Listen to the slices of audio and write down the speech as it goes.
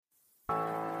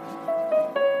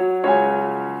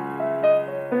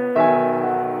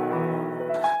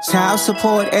Child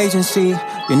support agency,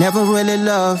 you never really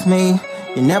love me.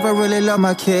 You never really love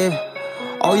my kid.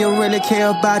 All you really care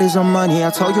about is your money. I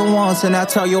told you once and I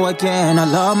tell you again. I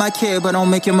love my kid, but don't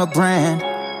make him a brand.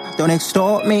 Don't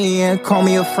extort me and call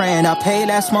me a friend. I paid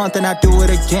last month and I do it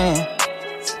again.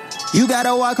 You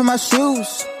gotta walk in my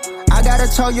shoes. I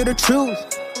gotta tell you the truth.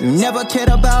 You never cared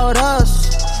about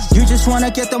us. You just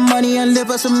wanna get the money and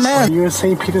live us a mess. Are you a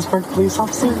St. Petersburg police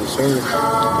officer? Yes, sir.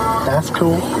 That's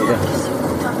cool. Yeah.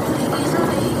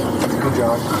 Good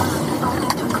job.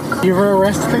 You ever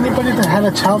arrested anybody that had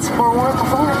a child support warrant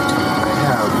before?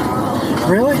 Yeah.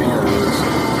 Really? I'm a big fan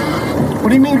of those. What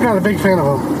do you mean you're not a big fan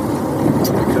of them?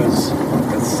 Because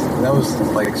that was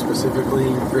like specifically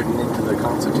written into the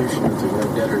Constitution to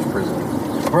no debtor's prison.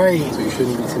 Right. So you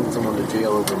shouldn't be sending someone to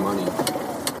jail over money.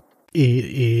 It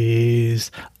is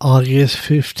August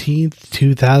 15th,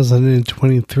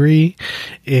 2023.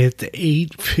 It's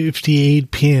 8:58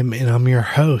 p.m. and I'm your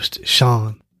host,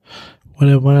 Sean. What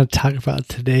I want to talk about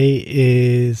today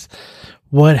is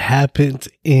what happens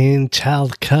in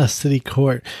child custody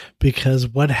court, because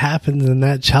what happens in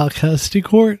that child custody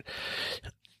court,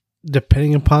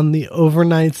 depending upon the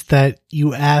overnights that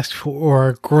you ask for or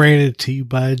are granted to you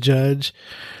by a judge,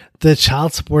 the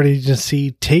child support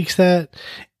agency takes that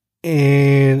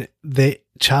and the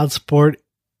child support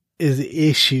is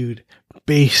issued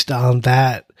based on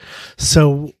that.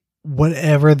 So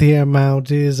whatever the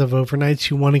amount is of overnights,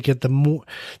 you want to get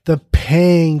the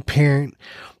paying parent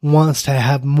wants to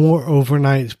have more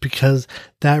overnights because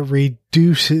that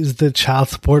reduces the child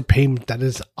support payment that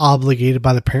is obligated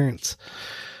by the parents.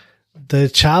 The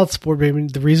child support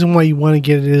payment, the reason why you want to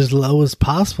get it as low as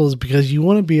possible is because you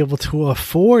want to be able to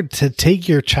afford to take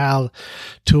your child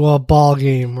to a ball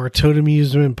game or to an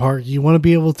amusement park. You want to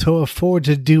be able to afford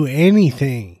to do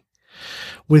anything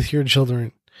with your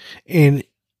children. And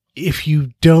if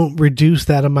you don't reduce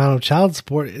that amount of child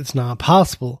support, it's not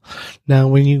possible. Now,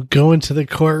 when you go into the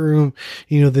courtroom,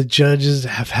 the judges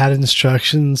have had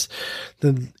instructions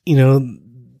that,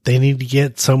 they need to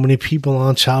get so many people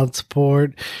on child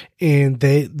support, and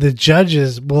the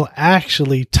judges will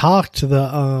actually talk to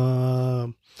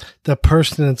the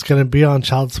person that's going to be on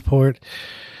child support,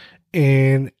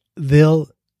 and they'll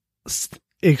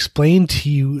explain to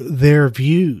you their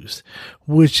views,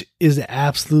 which is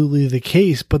absolutely the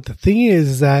case. But the thing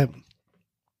is that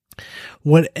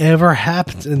whatever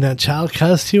happens in that child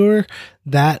custody order,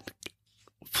 that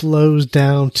flows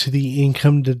down to the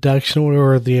income deduction order,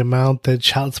 or the amount that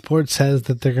child support says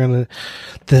that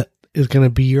that is going to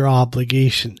be your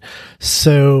obligation.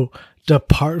 So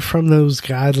depart from those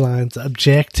guidelines,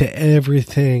 object to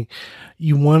everything.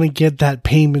 You want to get that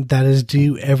payment that is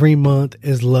due every month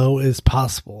as low as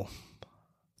possible.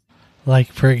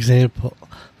 Like, for example,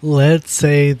 let's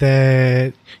say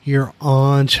that you're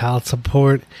on child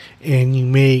support and you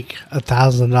make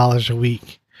 $1,000 a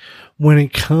week. When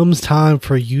it comes time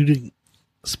for you to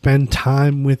spend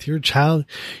time with your child,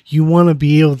 you want to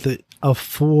be able to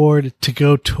afford to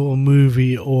go to a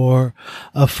movie or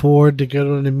afford to go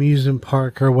to an amusement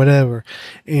park or whatever.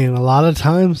 And a lot of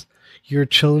times your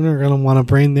children are going to want to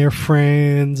bring their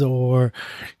friends or,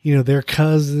 their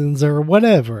cousins or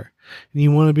whatever. And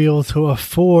you want to be able to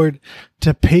afford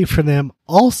to pay for them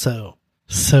also.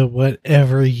 So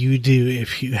whatever you do,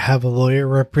 if you have a lawyer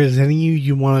representing you,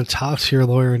 you want to talk to your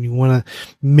lawyer and you want to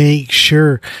make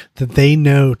sure that they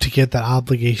know to get that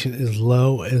obligation as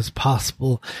low as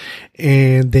possible.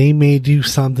 And they may do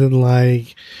something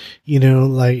like,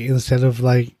 instead of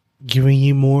giving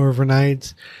you more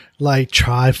overnights,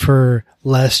 try for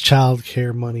less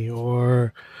childcare money,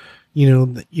 or,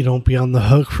 you don't be on the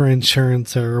hook for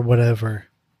insurance or whatever.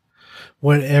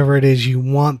 Whatever it is, you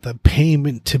want the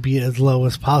payment to be as low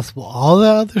as possible. All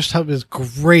that other stuff is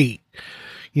great.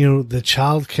 The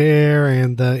child care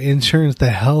and the insurance,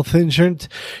 the health insurance.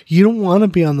 You don't want to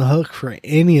be on the hook for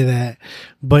any of that,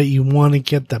 but you want to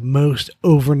get the most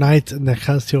overnights in the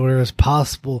custody order as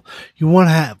possible. You want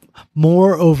to have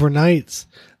more overnights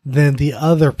than the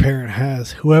other parent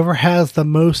has. Whoever has the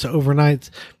most overnights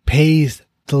pays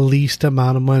the least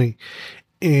amount of money.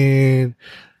 And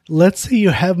let's say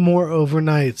you have more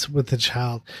overnights with the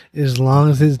child. As long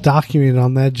as it's documented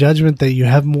on that judgment that you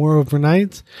have more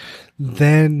overnights,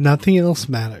 then nothing else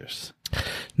matters.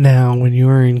 Now, when you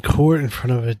are in court in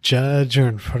front of a judge or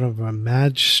in front of a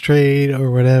magistrate or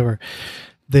whatever,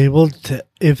 they will,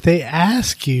 if they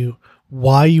ask you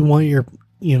why you want your,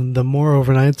 the more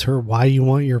overnights or why you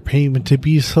want your payment to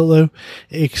be so low,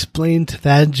 explain to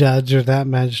that judge or that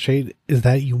magistrate is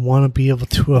that you want to be able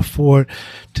to afford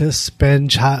to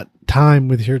spend time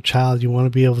with your child. You want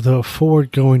to be able to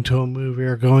afford going to a movie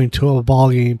or going to a ball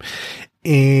game.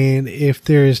 And if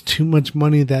there is too much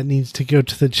money that needs to go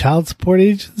to the child support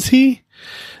agency,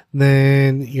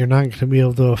 then you're not going to be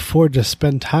able to afford to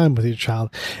spend time with your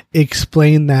child.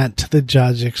 Explain that to the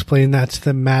judge. Explain that to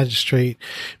the magistrate.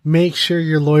 Make sure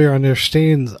your lawyer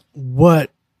understands what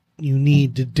you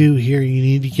need to do here. You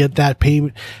need to get that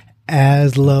payment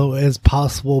as low as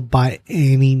possible by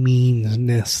any means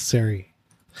necessary.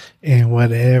 And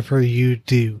whatever you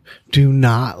do, do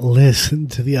not listen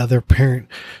to the other parent.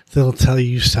 They'll tell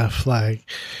you stuff like,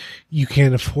 you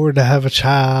can't afford to have a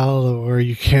child, or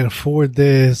you can't afford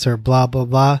this, or blah, blah,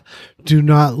 blah. Do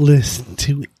not listen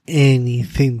to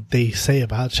anything they say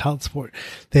about child support.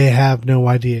 They have no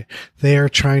idea. They are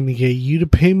trying to get you to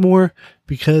pay more,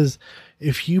 because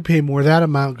if you pay more, that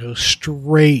amount goes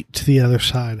straight to the other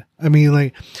side. I mean,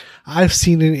 like, I've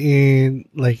seen it in,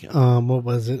 like, what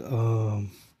was it?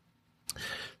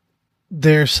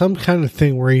 There's some kind of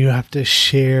thing where you have to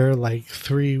share, like,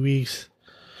 3 weeks.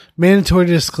 Mandatory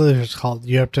disclosure is called.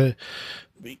 You have to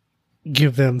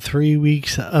give them 3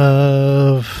 weeks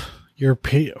of your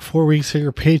 4 weeks of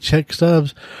your paycheck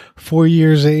stubs, 4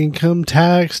 years of income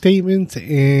tax statements,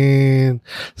 and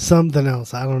something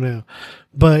else. I don't know.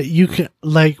 But you can,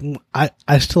 like,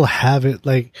 I still have it.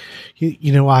 Like,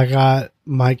 you know, I got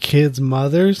my kids'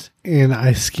 mothers and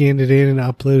I scanned it in and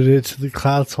uploaded it to the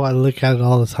cloud, so I look at it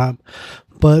all the time.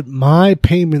 But my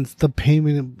payments, the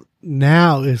payment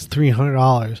now is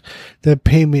 $300. The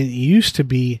payment used to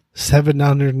be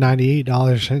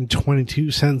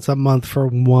 $798.22 a month for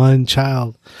one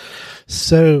child.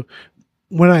 So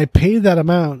when I paid that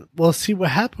amount, well, see, what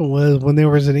happened was when there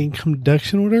was an income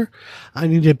deduction order, I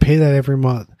needed to pay that every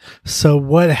month. So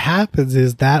what happens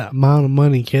is that amount of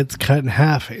money gets cut in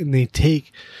half, and they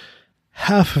take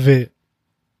half of it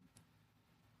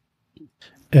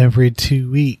every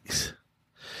 2 weeks.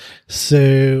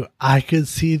 So I could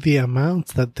see the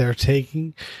amounts that they're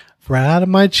taking right out of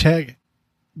my check.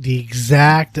 The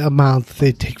exact amount that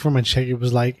they take from my check, it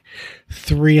was like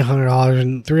 $300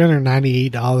 and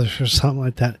 $398 or something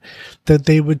like that, that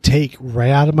they would take right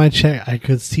out of my check. I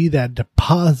could see that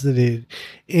deposited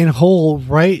in whole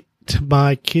right to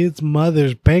my kid's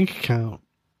mother's bank account.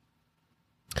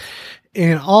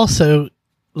 And also,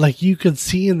 like, you could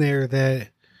see in there that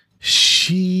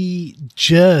she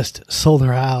just sold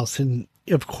her house, and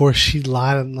of course she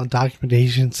lied on the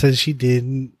documentation, says she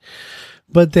didn't.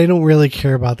 But they don't really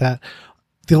care about that.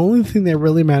 The only thing that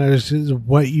really matters is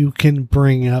what you can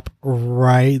bring up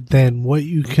right then, what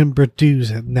you can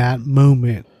produce at that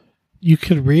moment. You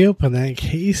could reopen that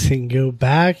case and go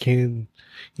back and,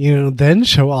 you know, then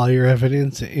show all your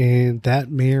evidence, and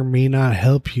that may or may not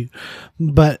help you.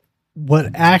 But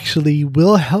what actually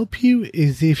will help you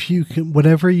is if you can,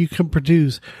 whatever you can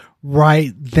produce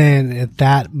right then at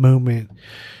that moment.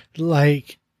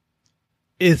 Like,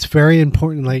 it's very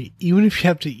important. Like, even if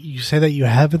you say that you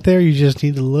have it there, you just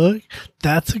need to look.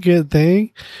 That's a good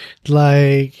thing.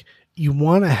 Like, you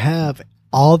want to have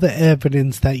all the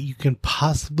evidence that you can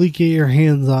possibly get your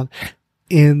hands on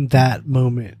in that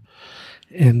moment.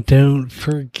 And don't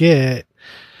forget,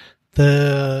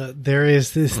 there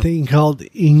is this thing called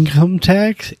income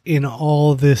tax in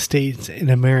all the states in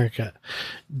America.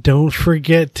 Don't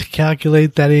forget to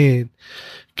calculate that in,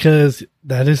 because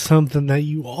that is something that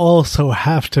you also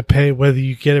have to pay, whether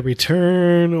you get a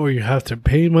return or you have to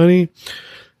pay money.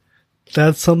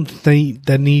 That's something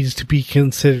that needs to be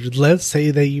considered. Let's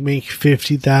say that you make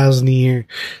 $50,000 a year.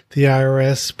 The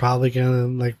IRS is probably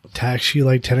gonna tax you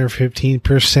like 10 or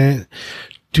 15%.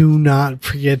 Do not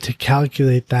forget to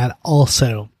calculate that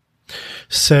also.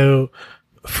 So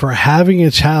for having a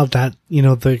child, that,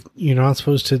 you're not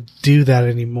supposed to do that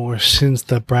anymore since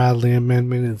the Bradley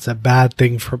Amendment. It's a bad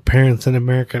thing for parents in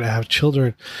America to have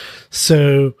children.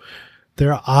 So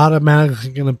they're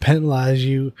automatically going to penalize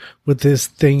you with this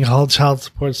thing called child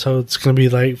support. So it's going to be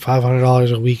like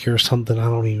 $500 a week or something. I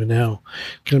don't even know.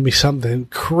 It's going to be something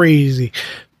crazy.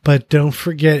 But don't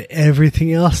forget,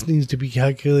 everything else needs to be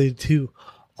calculated too.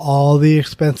 All the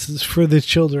expenses for the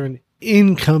children,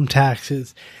 income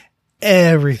taxes,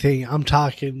 everything. I'm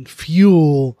talking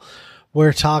fuel.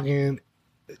 We're talking,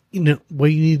 what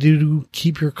you need to do to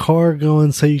keep your car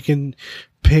going so you can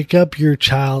pick up your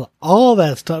child. All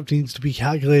that stuff needs to be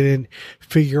calculated and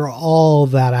figure all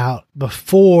that out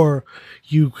before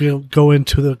you go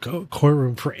into the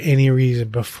courtroom for any reason,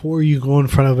 before you go in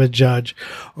front of a judge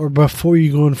or before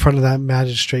you go in front of that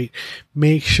magistrate.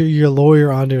 Make sure your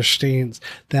lawyer understands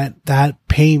that that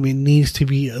payment needs to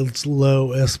be as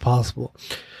low as possible.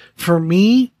 For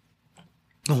me,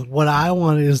 what I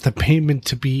want is the payment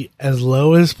to be as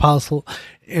low as possible,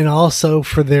 and also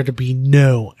for there to be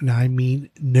no, and I mean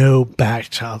no, back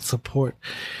child support.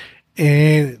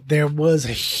 And there was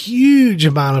a huge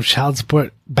amount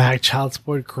of back child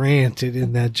support granted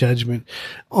in that judgment.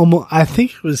 Almost, I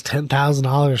think it was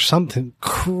 $10,000, something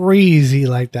crazy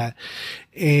like that.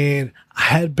 And I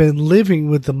had been living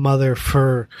with the mother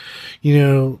for, I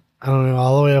don't know,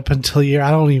 all the way up until a year. I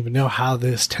don't even know how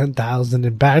this $10,000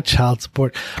 in back child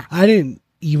support. I didn't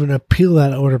even appeal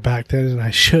that order back then, and I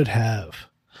should have.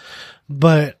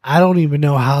 But I don't even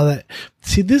know how that.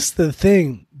 See, this is the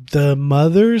thing. The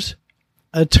mother's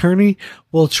attorney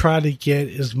will try to get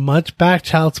as much back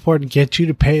child support and get you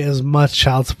to pay as much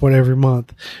child support every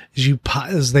month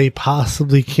as they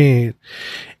possibly can.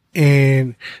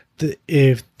 And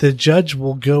if the judge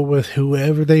will go with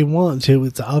whoever they want to,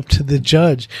 it's up to the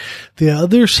judge. The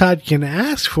other side can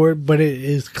ask for it, but it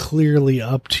is clearly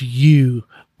up to you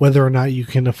whether or not you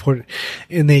can afford it.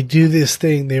 And they do this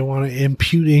thing. They want to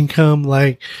impute income,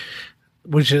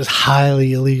 which is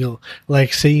highly illegal.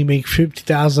 Like, say you make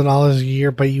 $50,000 a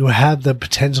year, but you have the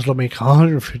potential to make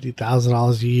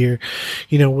 $150,000 a year,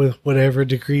 with whatever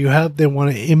degree you have. They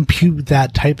want to impute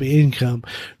that type of income.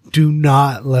 Do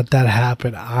not let that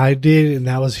happen. I did, and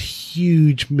that was a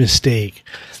huge mistake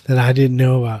that I didn't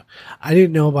know about. I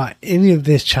didn't know about any of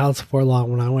this child support law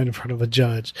when I went in front of a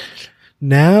judge.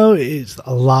 Now it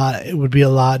would be a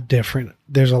lot different.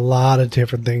 There's a lot of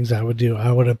different things I would do.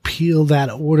 I would appeal that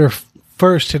order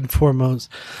first and foremost.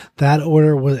 That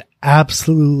order was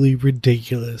absolutely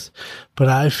ridiculous. But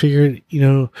I figured,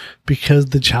 because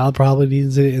the child probably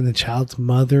needs it and the child's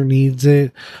mother needs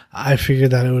it, I figured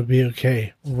that it would be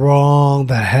okay. Wrong.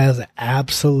 That has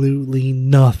absolutely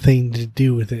nothing to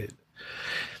do with it.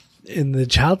 And the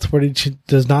child support agency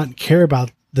does not care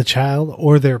about the child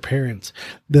or their parents.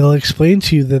 They'll explain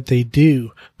to you that they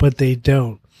do, but they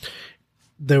don't.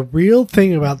 The real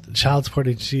thing about the child support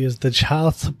agency is the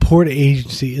child support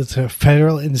agency is a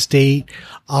federal and state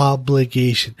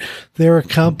obligation. They're a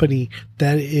company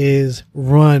that is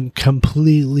run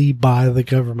completely by the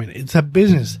government. It's a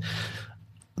business.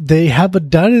 They have a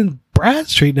Dun &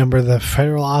 Bradstreet number, the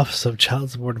Federal Office of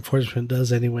Child Support Enforcement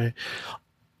does anyway.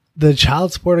 The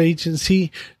child support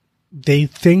agency, they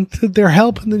think that they're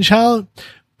helping the child,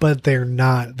 but they're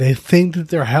not. They think that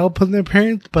they're helping their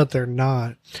parents, but they're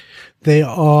not. They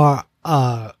are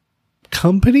a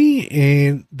company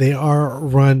and they are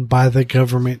run by the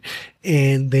government,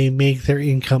 and they make their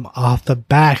income off the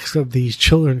backs of these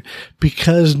children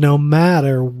because no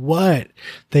matter what,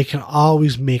 they can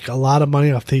always make a lot of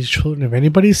money off these children. If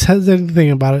anybody says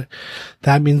anything about it,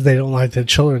 that means they don't like the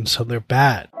children, so they're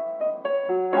bad.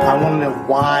 I want to know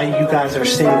why you guys are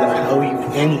saying that I owe you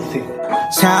anything.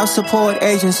 Child support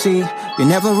agency, you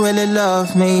never really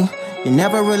love me. You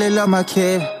never really love my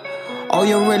kid. All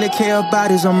you really care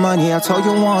about is your money. I told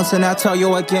you once and I tell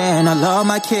you again. I love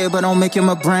my kid, but don't make him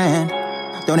a brand.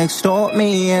 Don't extort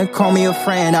me and call me a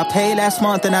friend. I paid last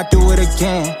month and I do it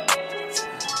again.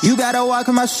 You gotta walk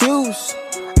in my shoes.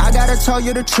 I gotta tell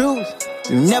you the truth.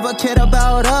 You never cared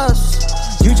about us.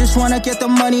 You just wanna get the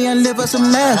money and live us a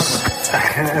mess.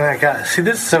 See,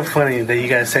 this is so funny that you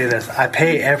guys say this. I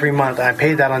pay every month. I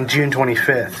paid that on June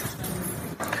 25th.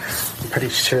 I'm pretty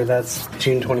sure that's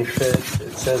June 25th.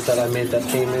 It says that I made that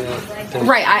payment.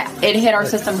 Right. It hit our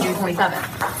system June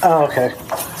 27th. Oh, okay.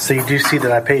 So you do see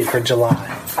that I paid for July.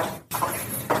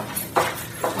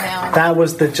 Well, that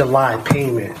was the July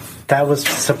payment. That was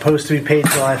supposed to be paid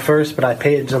July 1st, but I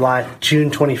paid it June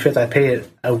 25th. I paid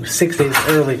it 6 days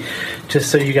early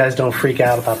just so you guys don't freak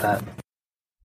out about that.